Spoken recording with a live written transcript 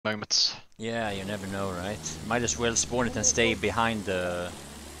moments. Yeah, you never know, right? Might as well spawn it and stay behind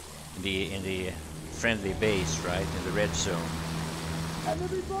in the friendly base, right? In the red zone.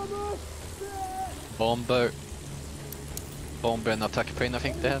 Bomber and attack plane, I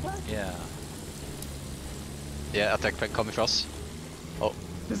think they have. Yeah. Yeah, attack plane coming for us. Oh,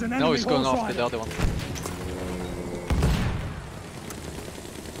 There's an no, enemy he's going horse after the rider. other one.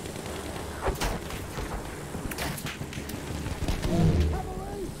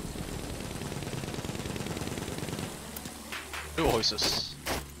 Two horses.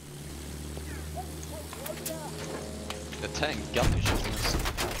 The tank gun is shooting us.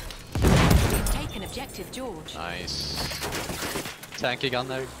 We've taken objective George. Nice. Tanky gun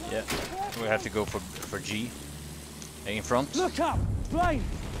there. Yeah. We have to go for G. In front. Look up! Plane!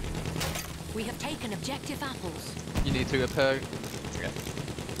 We have taken objective apples. You need to repair. Yeah.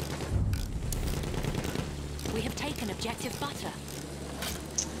 We have taken objective butter.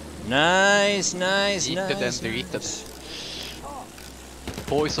 Nice, nice, Eat it nice. and eat it.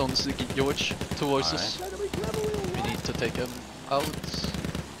 Poisons, George. Two horses. We need to take him out.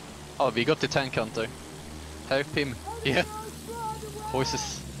 Oh, we got the tank hunter. Help him. Yeah.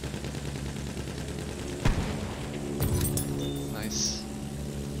 Horses. Nice.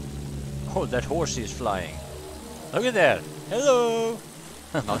 Oh, that horse is flying. Look at that. Hello.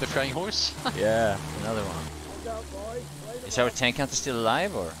 Another flying horse. Yeah, another one. Is our tank hunter still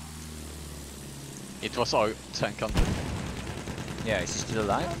alive, or? It was our tank hunter. Yeah, is he still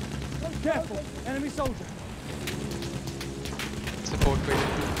alive? Careful! Enemy soldier! Support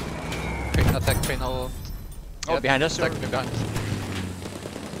crane. Attack crane all. Oh, behind us, Attack or? me behind.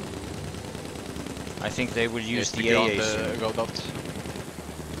 I think they will use the ground AA soon. road out.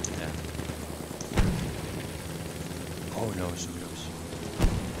 Yeah. Oh no, so close.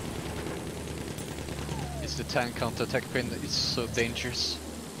 It's the tank hunter attack crane. It's so dangerous.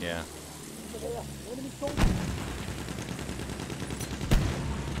 Yeah.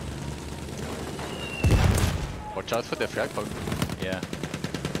 Watch out for the flagpole. Yeah.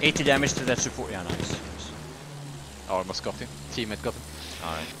 80 damage to that support. Yeah, nice. Almost got him. Teammate got him.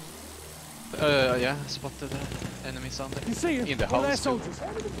 Alright. Yeah, spotted the enemies on You see him? in the One of their house. Too. soldiers.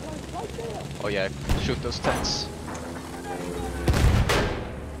 Oh yeah, shoot those tanks.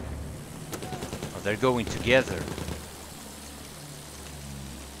 Oh, they're going together.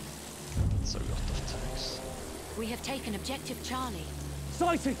 It's a lot of tanks. We have taken objective Charlie.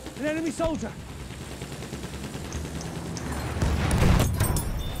 Sighted! An enemy soldier!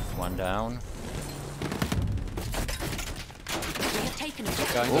 One down. We have taken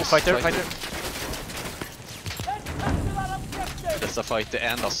objective. Behind Oh, us, fighter, right fighter. there. There's a fight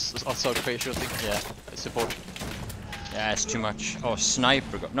and us our play shooting. Yeah. Support. Yeah, it's too much. Oh,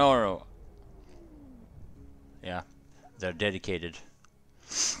 sniper got. No, no. Yeah, they're dedicated.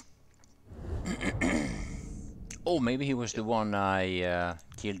 Oh, maybe he was the one I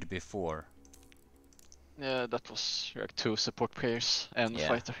killed before. Yeah, that was like two support players and Yeah.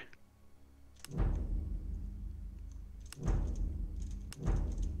 fighter.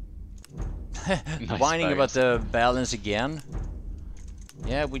 Nice Whining about barrels. the balance again.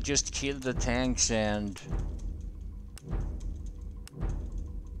 Yeah, we just killed the tanks and...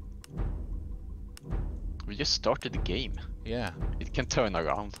 We just started the game. Yeah, It can turn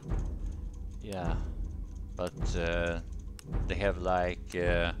around. yeah. But they have like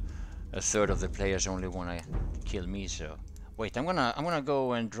a third of the players only wanna kill me, so... Wait, I'm gonna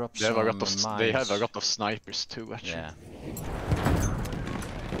go and drop They some have a lot of they have a mines. lot of snipers too, actually. Yeah.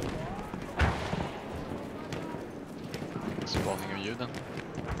 Spawning on you then.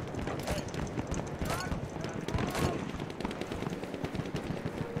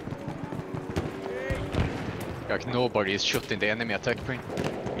 Like nobody is shooting the enemy attack plane.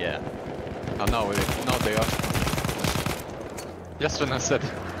 Yeah. Oh, now they are. Just when I said.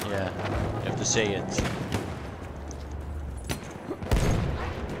 Yeah. You have to say it.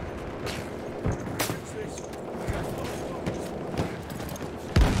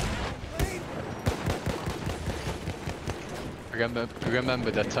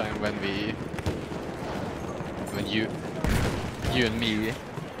 Remember that time when you and me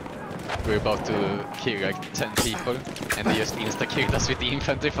were about to kill like 10 people and they just insta-killed us with the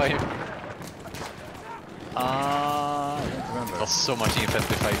infantry fire? I don't remember. It was so much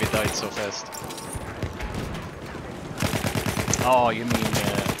infantry fire, we died so fast. Oh, you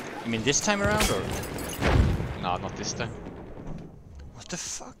mean this time around, or? No, not this time. What the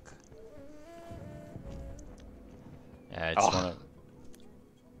fuck? Yeah, it's Oh. one of...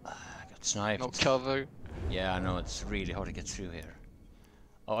 I got sniped. No cover. Yeah, I know, it's really hard to get through here.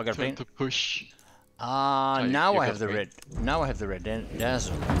 Oh, I got a Trying plane. to push. you- now you I got have the me. red. Now I have the red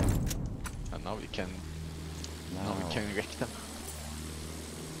dazzle. And now we can Now. wreck them.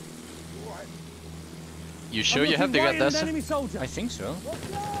 You I'm sure you have the looking red right at an dazzle? enemy soldier. I think so.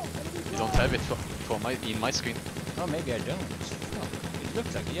 You don't have it for in my screen. Oh, maybe I don't. Oh, it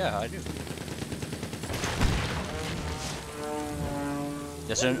looks like yeah, I do.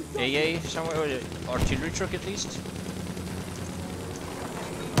 There's an AA somewhere, or artillery truck at least.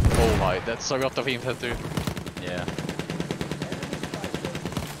 Oh my, that's a lot of infantry. Yeah.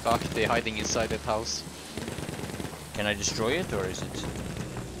 Fuck, they're hiding inside that house. Can I destroy it, or is it?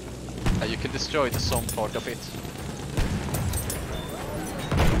 You can destroy some part of it.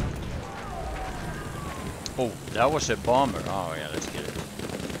 Oh, that was a bomber. Oh yeah, let's get it.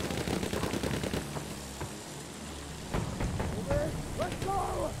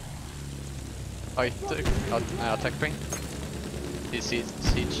 Attack plane. Is it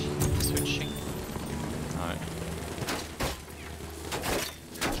siege switching? Alright.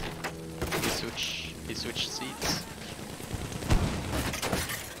 He switched seats.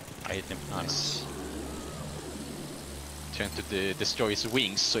 I hit him. Nice. Trying to destroy his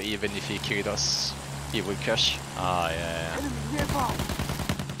wings, so even if he killed us, he would crash. Ah, yeah.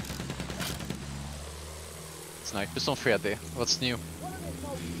 Snipers on Freddy. What's new?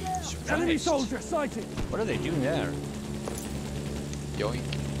 Enemy Surprised. soldier sighted. What are they doing there? Yoink.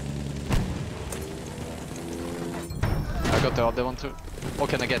 I got the other one too. Oh,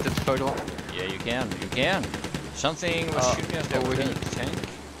 can I get it further on? Yeah, you can. You can. Something was shooting at over the here. tank.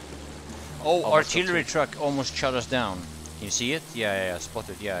 Oh, Almost artillery truck almost shot us down. Can you see it? Yeah,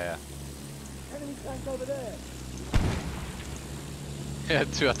 spotted. Yeah. Enemy tank over there. Yeah,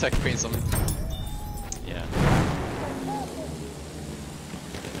 2 attack planes on me. Yeah.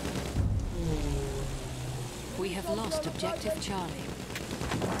 We have lost objective Charlie.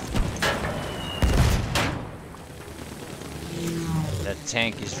 That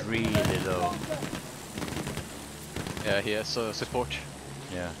tank is really low. Yeah, he has support.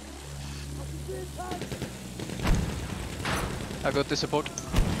 Yeah. I got the support.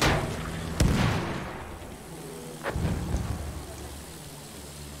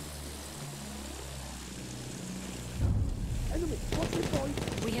 Enemy, what's your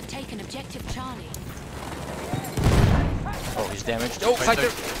point? We have taken objective Charlie. Oh, he's damaged. Oh, Fighter.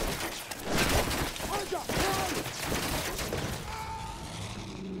 fighter!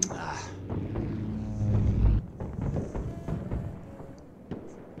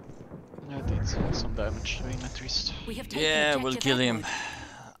 I did some damage to him at least. We have taken Yeah, objective we'll kill him.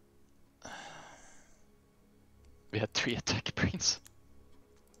 Edward. We had 3 attack planes.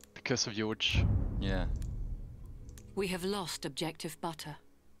 Because of George. Yeah. We have lost objective Butter.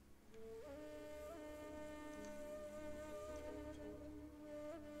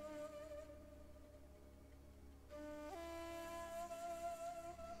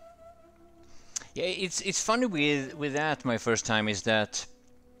 Yeah, it's funny with that. My first time is that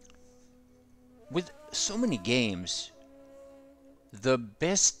with so many games, the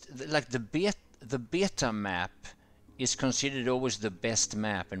best, like the beta map is considered always the best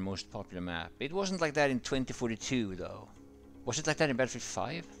map and most popular map. It wasn't like that in 2042 though. Was it like that in Battlefield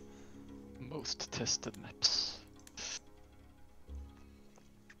 5? Most tested maps.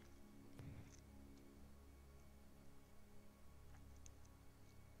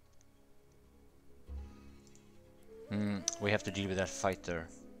 We have to deal with that fighter.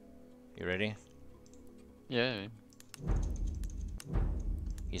 You ready? Yeah.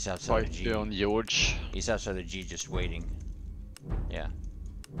 He's outside the G. Fight on George. He's outside the G just waiting. Yeah.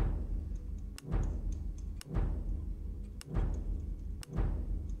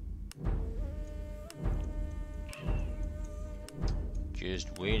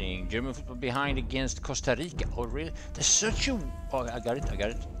 Just waiting. German football behind against Costa Rica. Oh really? There's such a... Oh, I got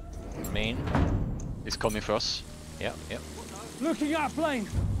it. Main. He's coming for us. Yep. Looking at plane.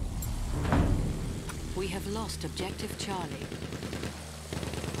 We have lost objective Charlie.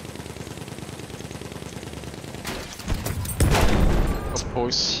 Of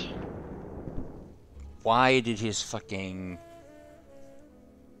course. Why did his fucking...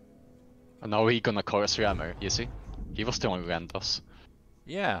 And now he gonna Corsair ammo, you see? He was the one who rammed us.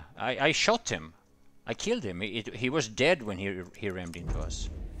 Yeah, I shot him. I killed him. He was dead when he rammed into us.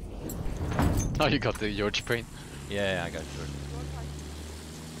 Now you got the George plane. Yeah, I got it.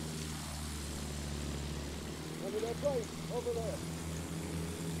 Over there.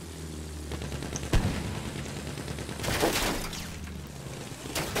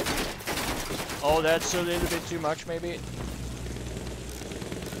 Oh, that's a little bit too much, maybe.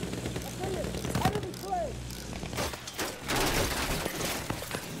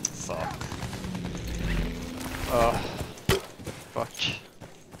 Fuck. Oh, fuck.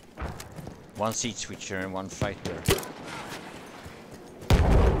 One seat switcher and one fighter.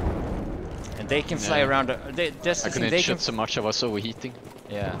 And they can fly Yeah. around. That's I the thing. couldn't They can. shoot so much, I was overheating.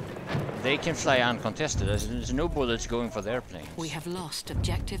 Yeah. They can fly uncontested. There's no bullets going for their planes. We have lost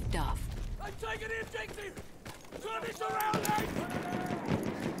objective Duff. I'm taking the objective! It's gonna be surrounded!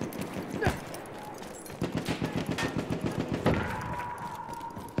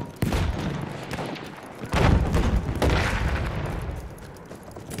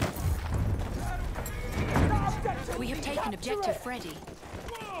 We have taken objective Freddy.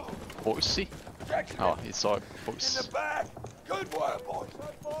 Boise? Oh, it's our boys. back! Good work, boys!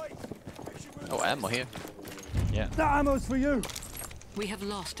 Oh, ammo here. Yeah. That ammo's for you! We have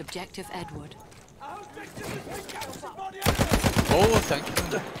lost objective Edward. Oh, thank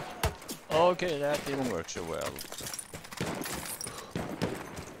you. Okay, that didn't work so well.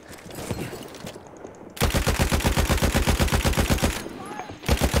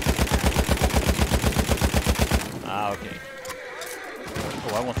 Ah, okay.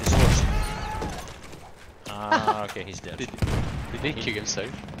 Oh, I want this horse. Ah, okay, he's dead. Did he kill himself?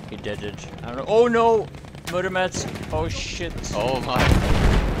 He deaded. I don't know. Oh no! Murder mats! Oh shit! Oh my. We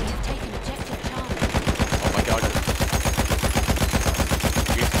have taken objective Charlie. Oh my god.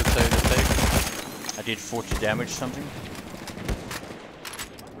 You have to say the thing. I did 40 damage something.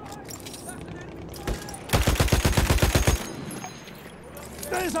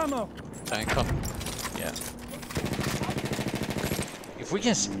 There's ammo! Tank on. Yeah. If we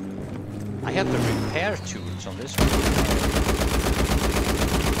can I have the repair tools on this one.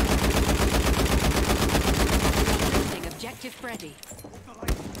 Losing objective Freddy.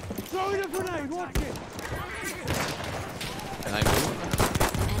 Throw in a grenade, watch it! Can I move?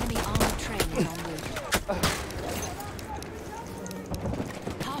 Enemy armored train is en route.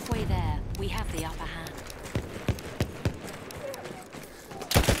 Halfway there, we have the upper hand.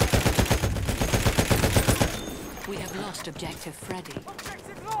 We have lost objective Freddy.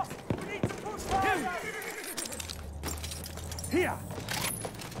 Objective lost! We need to push forward! Here!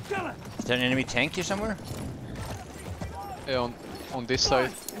 Kill it! Is there an enemy tank here somewhere? Yeah, on this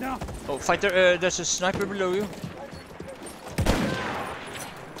side. Enough! Oh, fighter, there's a sniper below you.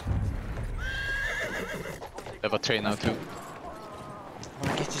 They have a train now too. I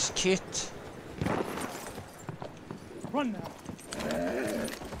wanna get this kit. Run now!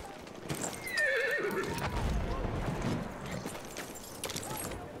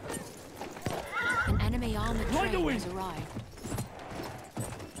 An enemy armored Right train away. has arrived.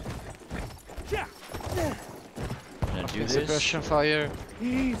 Yeah! Can I do this? Suppression fire.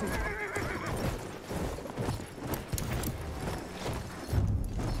 Easy!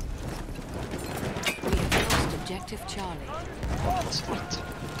 We have lost objective Charlie. Svart.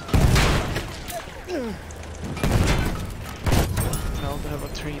 Now they have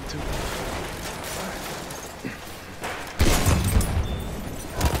a train too.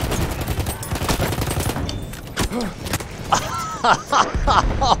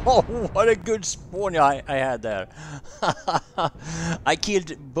 Oh, what a good spawn I had there. I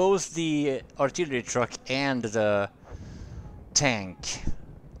killed both the artillery truck and the tank,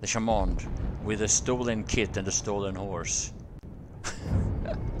 the shaman, with a stolen kit and a stolen horse.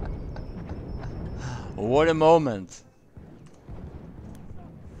 What a moment.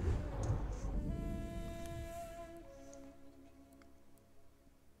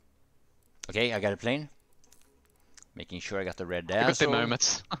 Okay, I got a plane. Making sure I got the red I got the asshole.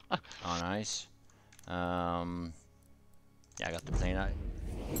 moments. Oh, nice. Yeah, I got the plane out.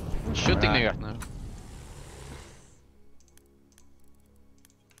 Shooting Alright. me right now.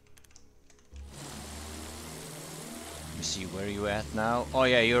 Let me see, where are you at now? Oh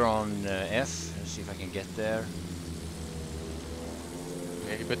yeah, you're on F. Let's see if I can get there.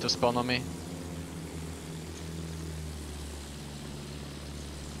 Yeah, you better spawn on me.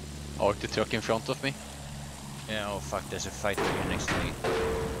 Arty truck in front of me. Yeah, oh fuck, there's a fighter here next to me.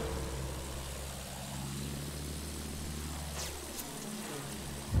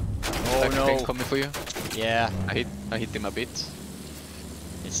 Oh Tank train no! coming for you. Yeah, I hit him a bit.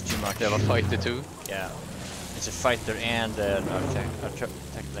 it's too much. They have a fighter too. Yeah, it's a fighter and an attack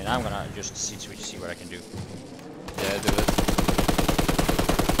plane. I'm gonna just see what I can do. Yeah, do it.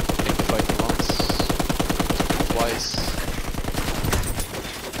 Take the fighter once. Twice.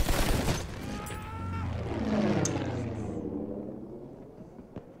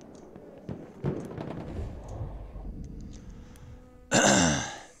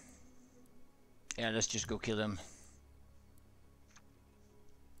 Yeah, let's just go kill them.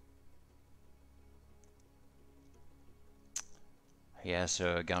 He has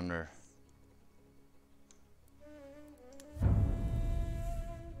a gunner.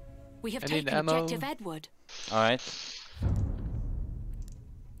 We have I need taken ammo. objective Edward. Alright.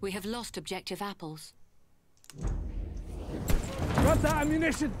 We have lost objective apples. Grab that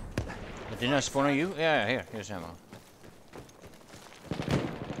ammunition. But didn't I spawn on you? Yeah, here's ammo.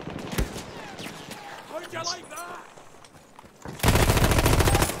 How'd you like that?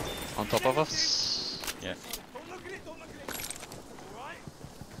 On top of us. Yeah. Don't look at it, don't look at it.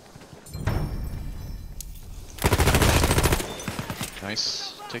 Alright? Nice.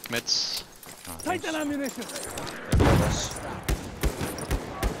 Take meds. Oh, Take that ammunition. Yes.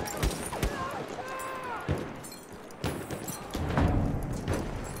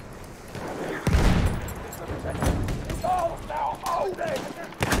 Oh, now hold it.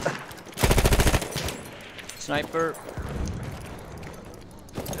 Sniper.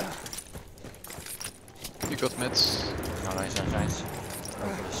 You got meds. Oh, nice.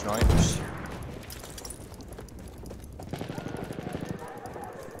 Going for the snipers.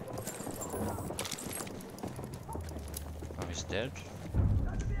 Oh, he's dead.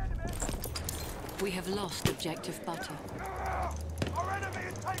 We have lost objective butter. Our enemy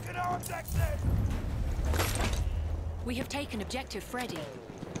has taken our objective. We have taken objective Freddy.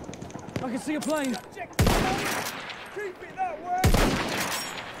 I can see a plane. Keep it that way.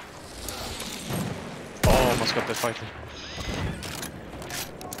 Oh, almost got the fighter.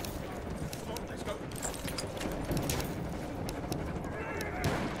 Come on, let's go.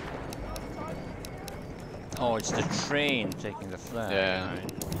 Oh, it's the train taking the flag. Yeah.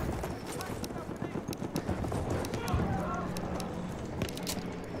 Right.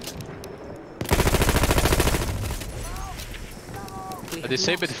 We have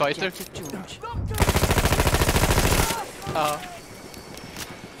disabled lost fighter. objective George.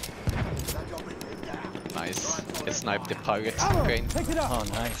 Nice. It sniped the pirate crane. Pick it up. Oh,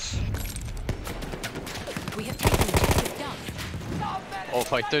 nice. We have taken objective Duff. Oh,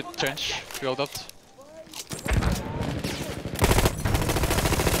 fighter trench. Rolled out.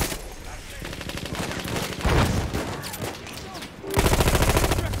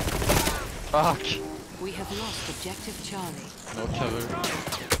 Fuck. We have lost objective Charlie. No cover.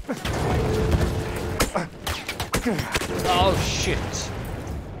 Oh shit!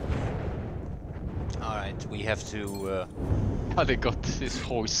 Alright, we have to How they got this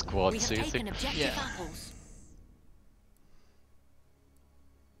whole squad, We have seriously. taken objective apples.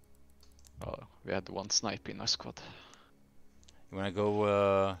 Oh, we had one sniper in our squad. you wanna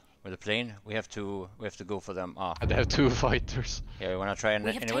go with the plane? We have to go for them. Ah, And they have two fighters. yeah, you wanna try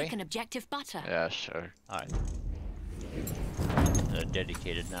We have anyway? taken objective butter. Yeah, sure. Alright. They're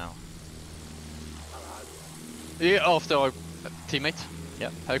dedicated now. Yeah, after our teammate.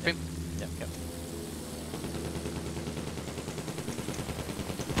 Yep. Helping. Yep.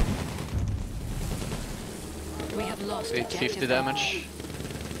 We have lost 850 objective damage.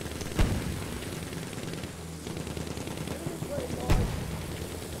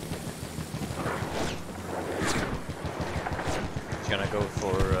 He's gonna go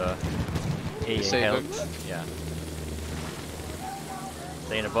for AA Save help. him. Yeah.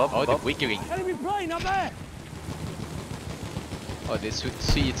 Staying above. Oh, the above. wiggling. Enemy plane up there. Oh, they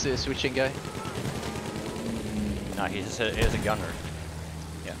see it's a switching guy. Nah, he's a gunner.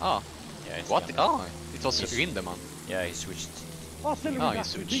 Ah, Yeah, he's a what? gunner. Oh, it was He's- Rinderman. Yeah, he switched. Artillery Oh, you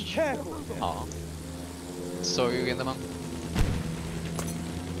guns. Be switched. careful. Ah. Sorry, Rinderman.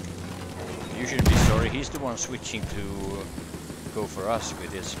 You shouldn't be sorry. He's the one switching to go for us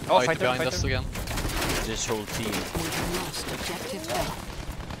with this. Oh, Fighter fighter, behind us again. This whole team. We have lost objective Duff.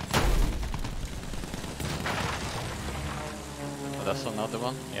 Oh, that's another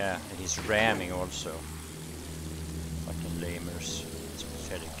one. Yeah, and he's ramming also. Fucking lamers. It's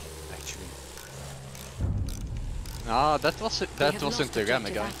pathetic, actually. Ah, that have wasn't lost the Ram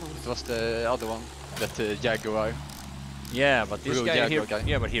objective guy. apples. It was the other one. That Jaguar. Yeah, but this Real guy here. Jaguar guy.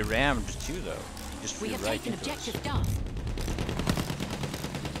 Yeah, but he rammed too, though. He just We flew have right taken into us. objective Duff.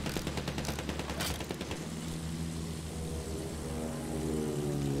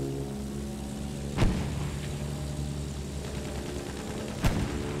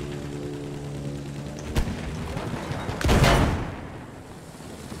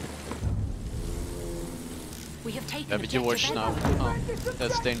 We have taken Yeah, but objective George now. Edward. Oh,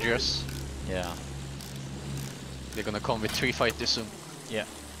 that's dangerous. Yeah. They're gonna come with 3 fighters soon. Yeah.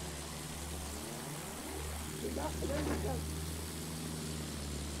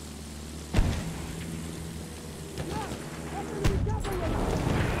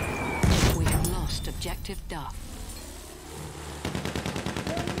 We have lost objective Duff.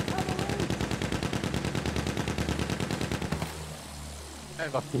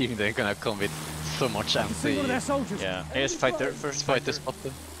 But even they're gonna come with so much See one of their anti soldiers. Yeah. Here's fighter. First fighter fighter.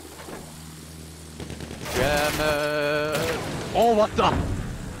 spotted. Oh, what the?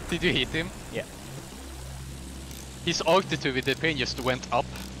 Did you hit him? Yeah. His altitude with the plane just went up.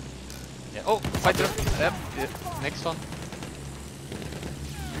 Yeah. Oh, fighter! Yep, yeah. Next one.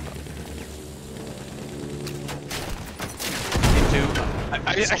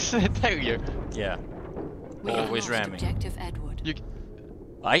 I tell you. Yeah. We have Always lost ramming. objective Edward. You.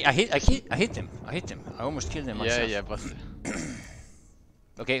 I hit him. I almost killed him myself. Yeah, but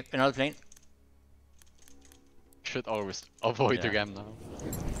Okay, another plane. should always avoid the Yeah. ram now.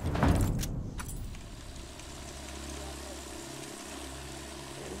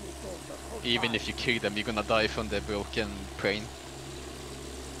 Even if you kill them, you're gonna die from the broken crane.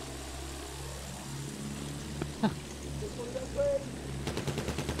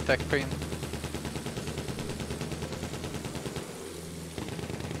 Attack crane.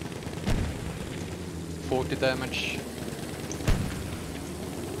 $40 damage.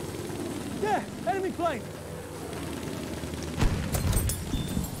 There! Enemy plane!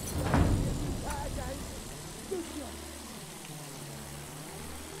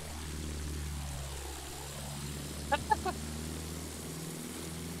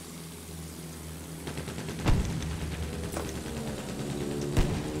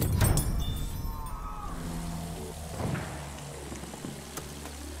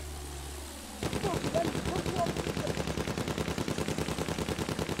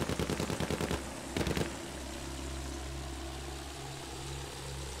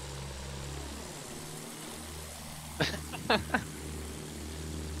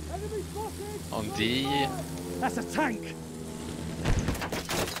 Enemy spotted! On the That's a tank!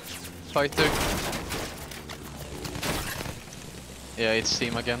 fighter. Yeah, it's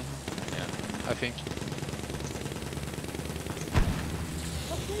team again. Yeah. I think.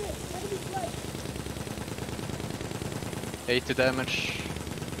 I see it! Enemy plane! 80 damage.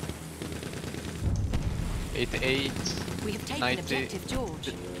 88. We have taken 90. objective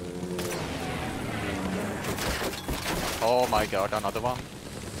George. Oh my god, another one.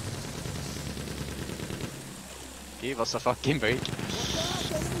 Give us a fucking break.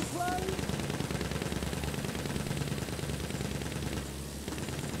 Watch out! Enemy plane!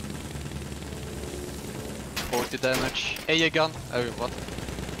 $40 damage. A gun. Oh, what?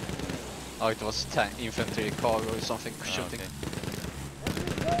 Oh, it was tank, infantry car or something shooting. Okay.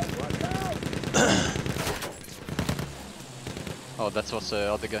 Enemy plane! Watch out! Oh, that was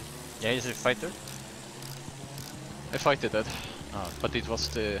the other guy. Yeah, he's a fighter. I fighted that, Oh, but it was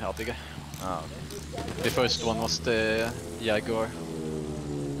the other guy. oh okay. The first one was the Jaguar.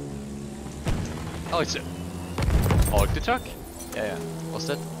 Oh, it's a Arctic truck? Yeah, yeah. Was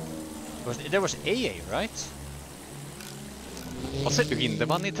that? There was AA, right? Was it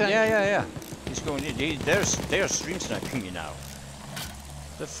Rinderman in tank? Yeah. He's going in. They're stream sniping you now.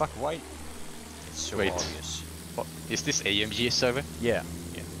 The fuck? Why? It's so Wait. obvious. Oh, is this AMG server? Yeah.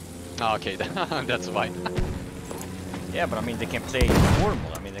 Ah, okay, that's fine. Yeah, but I mean they can play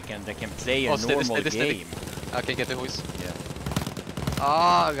normal. I mean they can play a Oh, steady, normal steady. game. Okay, get the horse. Yeah.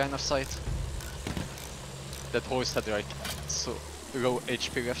 Ah, line of sight. That horse had like so low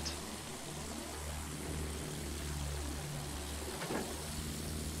HP left.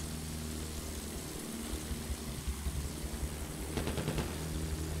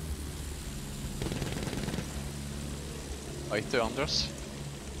 Right there under us.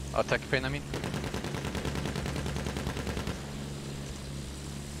 Attack plane, I mean.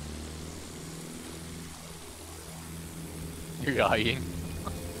 Lying.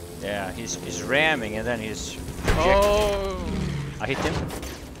 Yeah, he's ramming and then he's projecting. Oh! I hit him.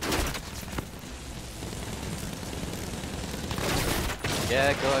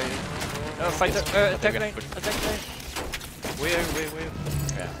 Yeah, guy. Oh, fighter! Attack Attack plane! Attack plane! Where?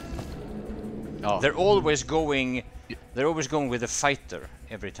 Yeah. Oh, They're always going. They're always going with a fighter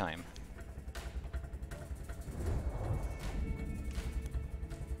every time.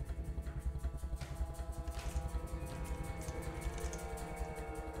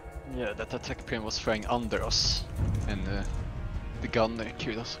 yeah, that attack plane was flying under us, and the gunner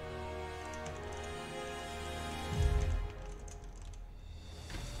killed us.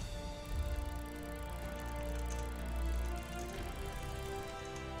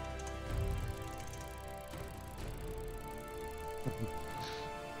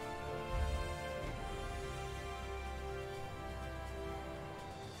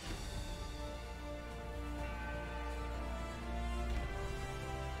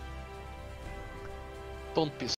 Don't be